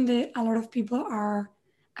mentioned that a lot of people are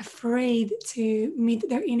afraid to meet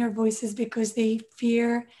their inner voices because they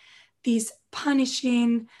fear this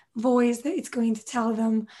punishing voice that it's going to tell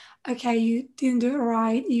them, okay, you didn't do it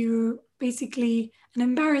right. You're basically an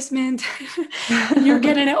embarrassment and you're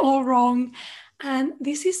getting it all wrong. And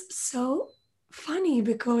this is so funny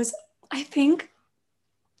because I think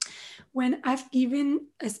when I've given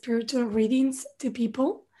spiritual readings to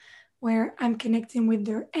people where I'm connecting with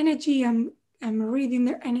their energy, I'm reading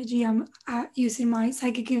their energy, I'm using my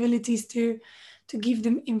psychic abilities to give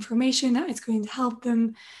them information that is going to help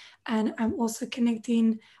them, and I'm also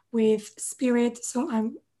connecting with spirit. So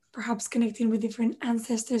I'm perhaps connecting with different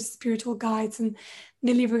ancestors, spiritual guides, and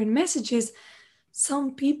delivering messages.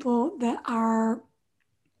 Some people that are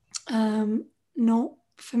not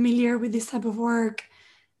familiar with this type of work,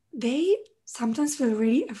 they sometimes feel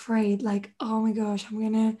really afraid, like, oh my gosh, I'm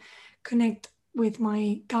gonna connect with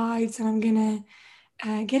my guides and I'm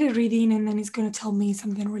gonna get a reading, and then it's gonna tell me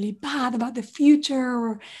something really bad about the future,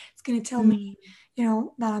 or it's gonna tell me,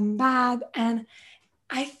 Mm. that I'm bad. And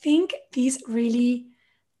I think this really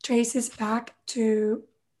traces back to,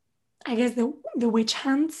 I guess, the witch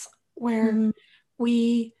hunts, where Mm.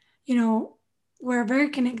 we, you know, we're very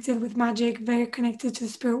connected with magic, very connected to the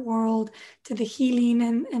spirit world, to the healing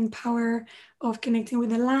and power of connecting with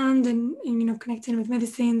the land, and connecting with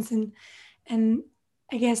medicines, and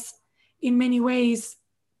I guess in many ways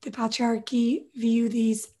the patriarchy view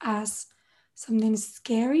these as something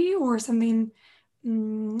scary or something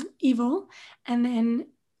evil, and then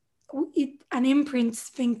an imprint's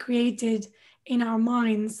been created in our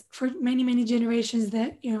minds for many many generations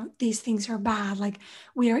that these things are bad, like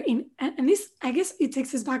we are in, and this, I guess, it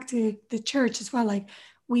takes us back to the church as well, like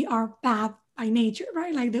we are bad by nature,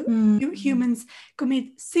 right? Like the Mm. humans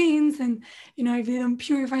commit sins, and if they don't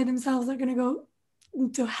purify themselves, they're going to go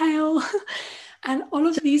into hell. And all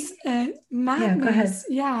of So, these yeah, go ahead. madness.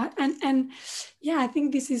 Yeah, and yeah, I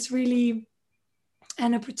think this is really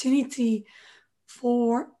an opportunity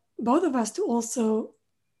for both of us to also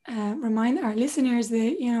remind our listeners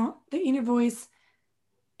that the inner voice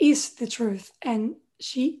is the truth, and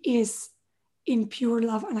she is in pure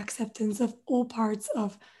love and acceptance of all parts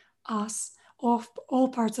of us, of all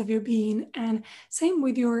parts of your being. And same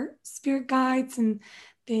with your spirit guides and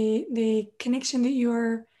the connection that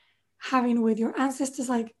you're having with your ancestors,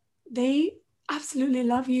 like they absolutely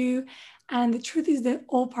love you. And the truth is that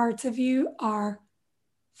all parts of you are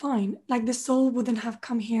fine. Like the soul wouldn't have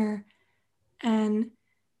come here and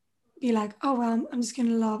be like, oh, well, I'm just going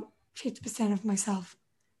to love 50% of myself.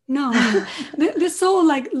 No, the soul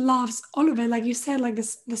like loves all of it. Like you said, like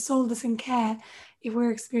the soul doesn't care if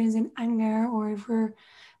we're experiencing anger or if we're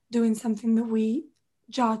doing something that we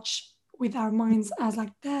judge with our minds as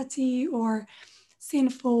like dirty or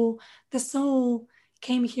sinful. The soul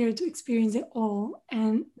came here to experience it all,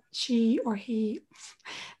 and she or he,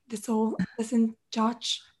 the soul, doesn't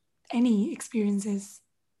judge any experiences.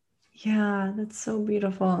 Yeah, that's so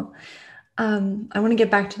beautiful. I want to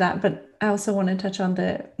get back to that, but I also want to touch on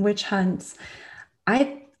the witch hunts.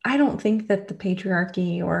 I don't think that the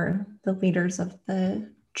patriarchy or the leaders of the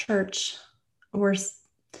church were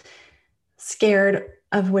scared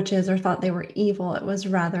of witches or thought they were evil. It was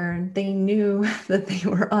rather they knew that they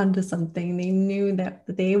were onto something. They knew that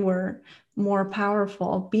they were more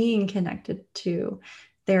powerful, being connected to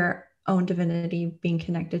their own divinity, being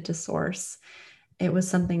connected to source. It was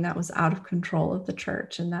something that was out of control of the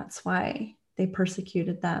church, and that's why they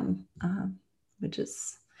persecuted them, which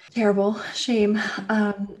is terrible. Shame.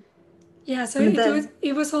 Yeah, so But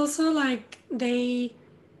it was also like they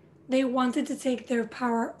wanted to take their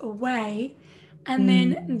power away, and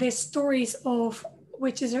then mm, the stories of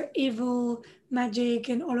witches are evil, magic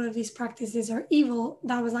and all of these practices are evil,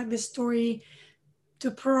 that was like the story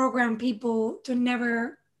to program people to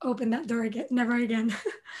never open that door again, never again.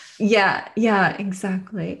 yeah,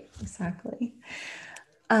 exactly.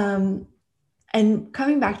 Um, and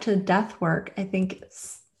coming back to death work, I think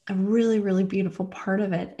it's a really, really beautiful part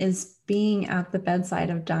of it is being at the bedside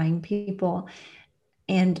of dying people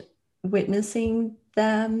and witnessing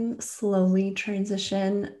them slowly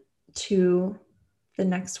transition to the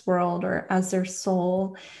next world, or as their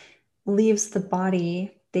soul leaves the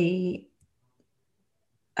body,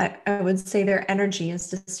 I would say their energy is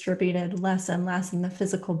distributed less and less in the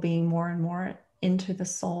physical being, more and more into the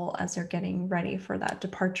soul as they're getting ready for that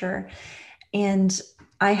departure. And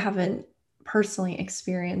I haven't personally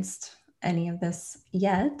experienced any of this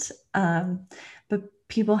yet, but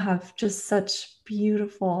people have just such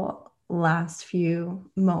beautiful last few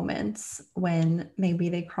moments when maybe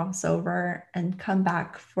they cross over and come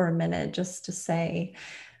back for a minute just to say,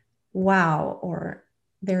 wow, or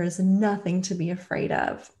there is nothing to be afraid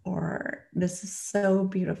of, or this is so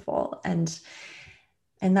beautiful. And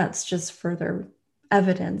that's just further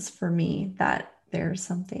evidence for me that there's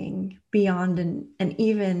something beyond. And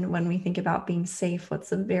even when we think about being safe, what's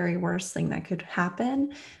the very worst thing that could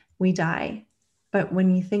happen? We die. But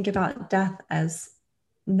when you think about death as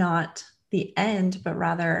not the end, but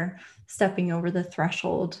rather stepping over the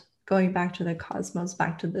threshold, going back to the cosmos,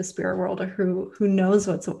 back to the spirit world, or who knows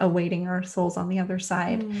what's awaiting our souls on the other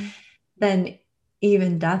side, then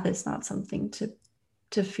even death is not something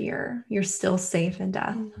to fear. You're still safe in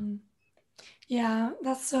death. Yeah,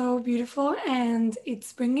 that's so beautiful. And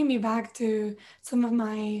it's bringing me back to some of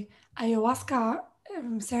my ayahuasca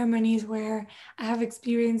ceremonies where I have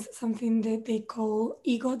experienced something that they call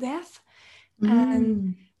ego death. And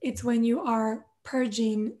Mm. it's when you are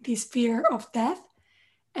purging this fear of death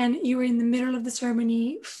and you're in the middle of the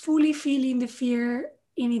ceremony, fully feeling the fear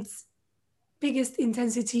in its biggest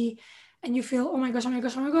intensity. And you feel, oh my gosh, oh my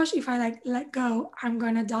gosh, oh my gosh, if I like let go, I'm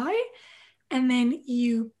gonna die. And then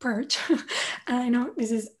you purge. And I know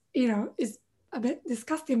this is, is a bit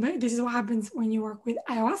disgusting, but this is what happens when you work with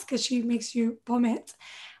ayahuasca. She makes you vomit,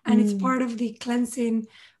 and it's Mm. part of the cleansing,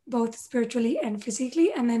 both spiritually and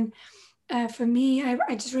physically. And then for me,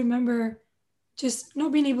 I just remember just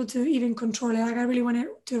not being able to even control it. Like I really wanted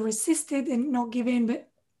to resist it and not give in, but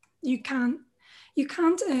you can't. You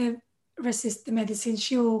can't resist the medicine.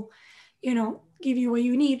 She'll, give you what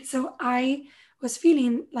you need. So I was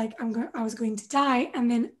feeling like I was going to die, and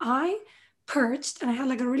then I purged, and I had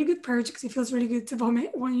like a really good purge because it feels really good to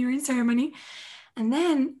vomit when you're in ceremony. And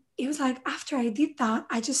then it was like after I did that,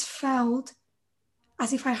 I just felt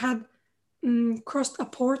as if I had crossed a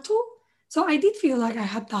portal. So I did feel like I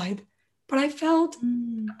had died, but I felt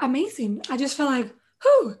Mm. amazing. I just felt like,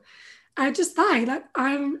 whew, I just died. Like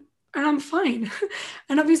I'm fine.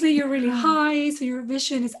 And obviously you're really Yeah. high, so your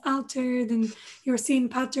vision is altered and you're seeing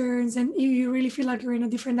patterns and you really feel like you're in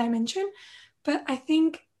a different dimension. But I think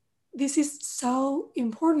this is so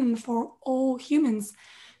important for all humans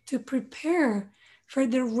to prepare for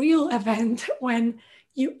the real event when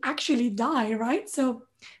you actually die, right? So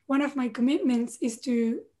one of my commitments is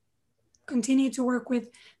to continue to work with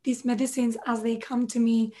these medicines as they come to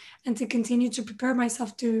me and to continue to prepare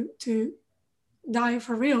myself to die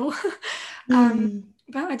for real. Mm.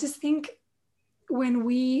 But I just think when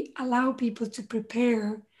we allow people to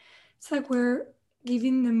prepare, it's like we're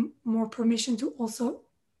giving them more permission to also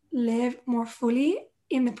live more fully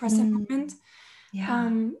in the present Mm. moment. Yeah.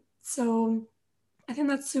 So I think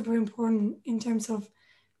that's super important in terms of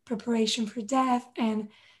preparation for death and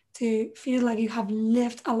to feel like you have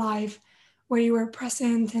lived a life where you were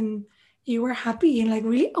present and you were happy and like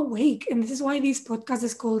really awake. And this is why this podcast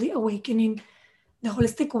is called The Awakening, the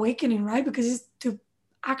holistic awakening, right? Because it's to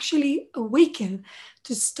actually awaken,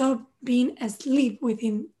 to stop being asleep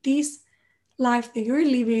within this life that you're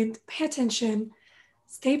living, pay attention,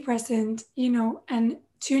 stay present, and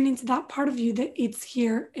tune into that part of you that it's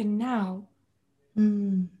here and now.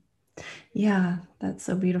 Mm. Yeah, that's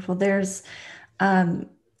so beautiful. There's a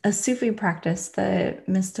Sufi practice, the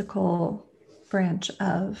mystical branch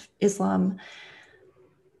of Islam,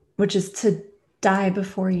 which is to die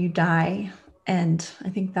before you die. And I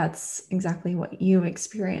think that's exactly what you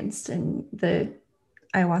experienced in the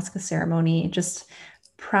ayahuasca ceremony. Just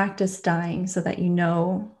practice dying so that you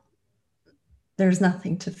know there's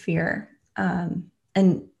nothing to fear.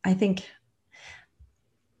 And I think,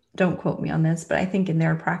 don't quote me on this, but I think in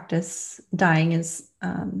their practice, dying is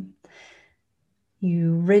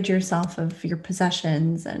you rid yourself of your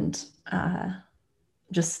possessions and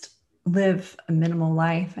just live a minimal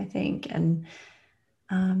life, I think. And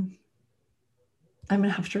um, I'm going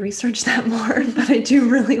to have to research that more, but I do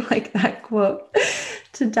really like that quote,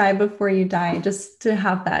 to die before you die, just to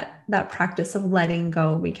have that practice of letting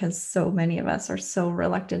go, because so many of us are so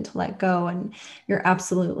reluctant to let go. And you're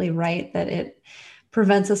absolutely right that it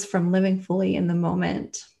prevents us from living fully in the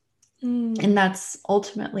moment. And that's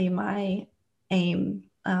ultimately my aim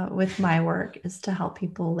with my work, is to help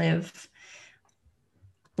people live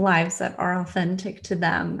lives that are authentic to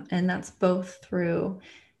them. And that's both through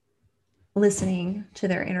listening to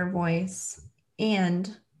their inner voice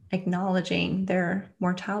and acknowledging their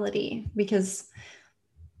mortality, because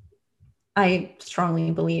I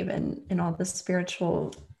strongly believe in all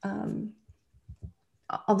the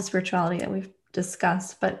all the spirituality that we've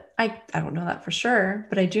discussed, but I don't know that for sure,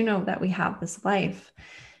 but I do know that we have this life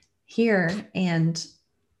here, and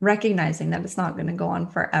recognizing that it's not going to go on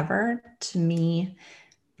forever, to me,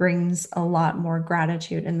 brings a lot more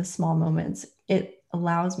gratitude in the small moments. It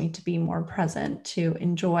allows me to be more present, to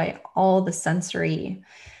enjoy all the sensory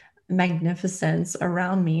magnificence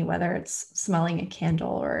around me, whether it's smelling a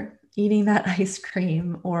candle or eating that ice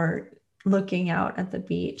cream or looking out at the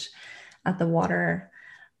beach, at the water.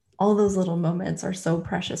 All those little moments are so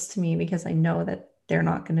precious to me, because I know that they're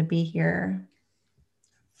not going to be here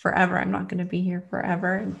forever. I'm not going to be here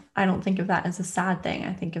forever. And I don't think of that as a sad thing.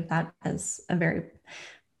 I think of that as a very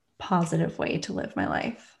positive way to live my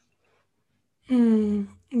life.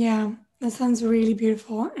 Yeah, that sounds really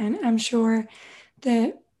beautiful. And I'm sure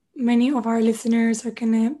that many of our listeners are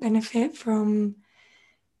going to benefit from,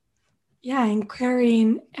 yeah,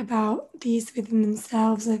 inquiring about these within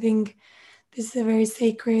themselves. I think this is a very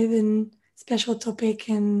sacred and special topic.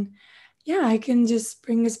 And yeah, I can just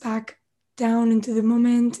bring us back down into the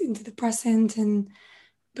moment, into the present, and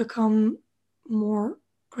become more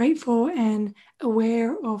grateful and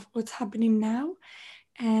aware of what's happening now.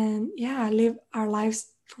 And yeah, live our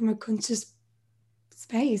lives from a conscious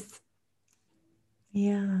space.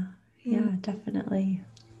 Yeah, Mm. yeah, definitely.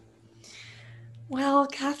 Well,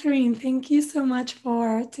 Kathryn, thank you so much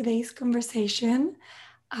for today's conversation.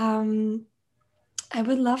 Um, I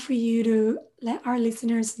would love for you to let our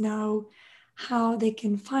listeners know how they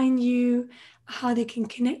can find you, how they can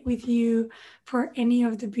connect with you for any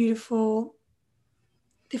of the beautiful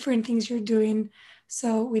different things you're doing.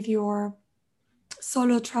 So, with your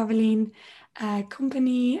solo traveling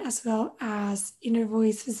company, as well as inner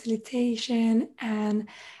voice facilitation, and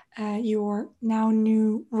your now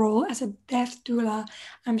new role as a death doula,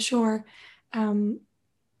 I'm sure um,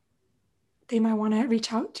 they might want to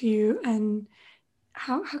reach out to you. And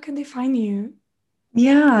how can they find you?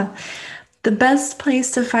 Yeah. The best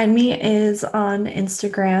place to find me is on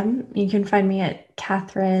Instagram. You can find me at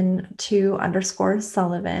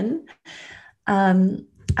Kathryn2_Sullivan. Um,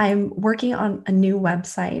 I'm working on a new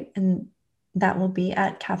website, and that will be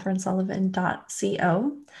at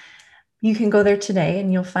kathrynsullivan.co. You can go there today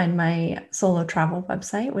and you'll find my solo travel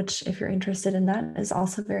website, which, if you're interested in that, is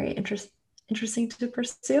also very interesting to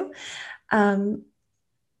pursue. Um,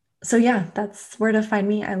 so yeah, that's where to find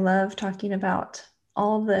me. I love talking about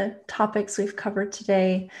all the topics we've covered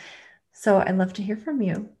today. So I'd love to hear from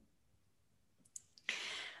you.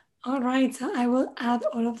 All right, so I will add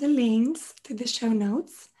all of the links to the show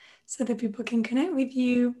notes so that people can connect with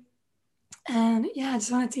you. And yeah, I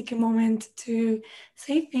just want to take a moment to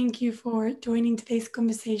say thank you for joining today's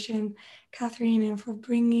conversation, Kathryn, and for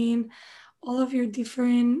bringing all of your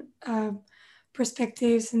different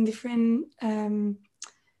perspectives and different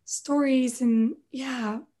stories, and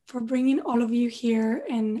yeah, for bringing all of you here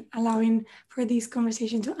and allowing for this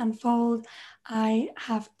conversation to unfold. I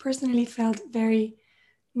have personally felt very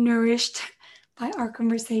nourished by our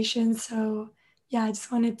conversation. So yeah, I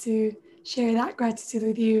just wanted to share that gratitude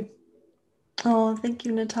with you. Oh, thank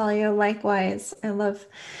you, Natalia. Likewise, I love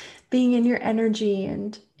being in your energy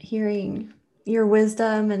and hearing your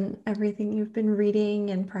wisdom and everything you've been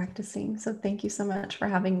reading and practicing. So thank you so much for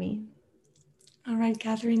having me. All right,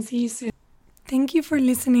 Kathryn, see you soon. thank you for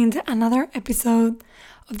listening to another episode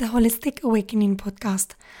of the Holistic Awakening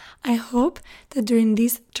podcast. I hope that during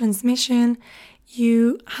this transmission,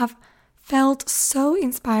 you have felt so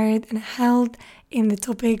inspired and held in the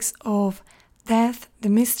topics of death, the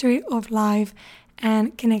mystery of life,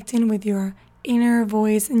 and connecting with your inner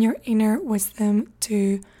voice and your inner wisdom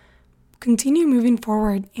to continue moving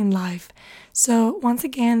forward in life. So once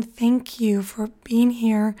again, thank you for being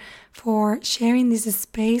here, for sharing this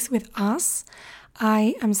space with us.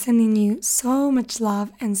 I am sending you so much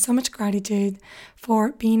love and so much gratitude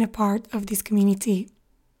for being a part of this community.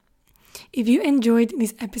 If you enjoyed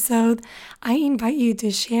this episode, I invite you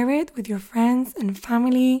to share it with your friends and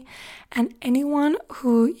family and anyone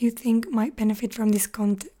who you think might benefit from this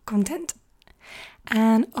content.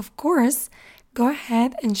 And of course, go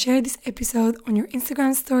ahead and share this episode on your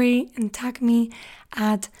Instagram story and tag me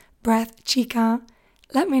at breathchica.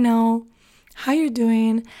 Let me know how you're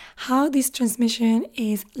doing, how this transmission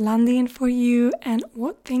is landing for you, and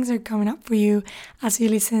what things are coming up for you as you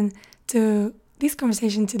listen to this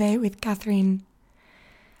conversation today with Kathryn.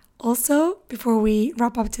 Also, before we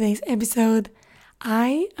wrap up today's episode,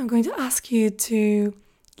 I am going to ask you to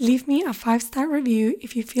leave me a 5-star review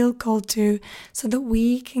if you feel called to, so that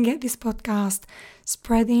we can get this podcast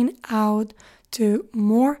spreading out to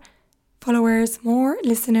more followers, more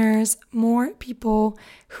listeners, more people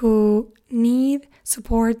who need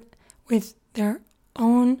support with their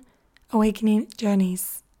own awakening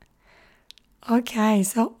journeys. Okay,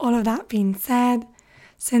 so all of that being said,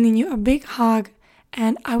 sending you a big hug,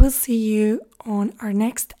 and I will see you on our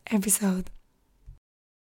next episode.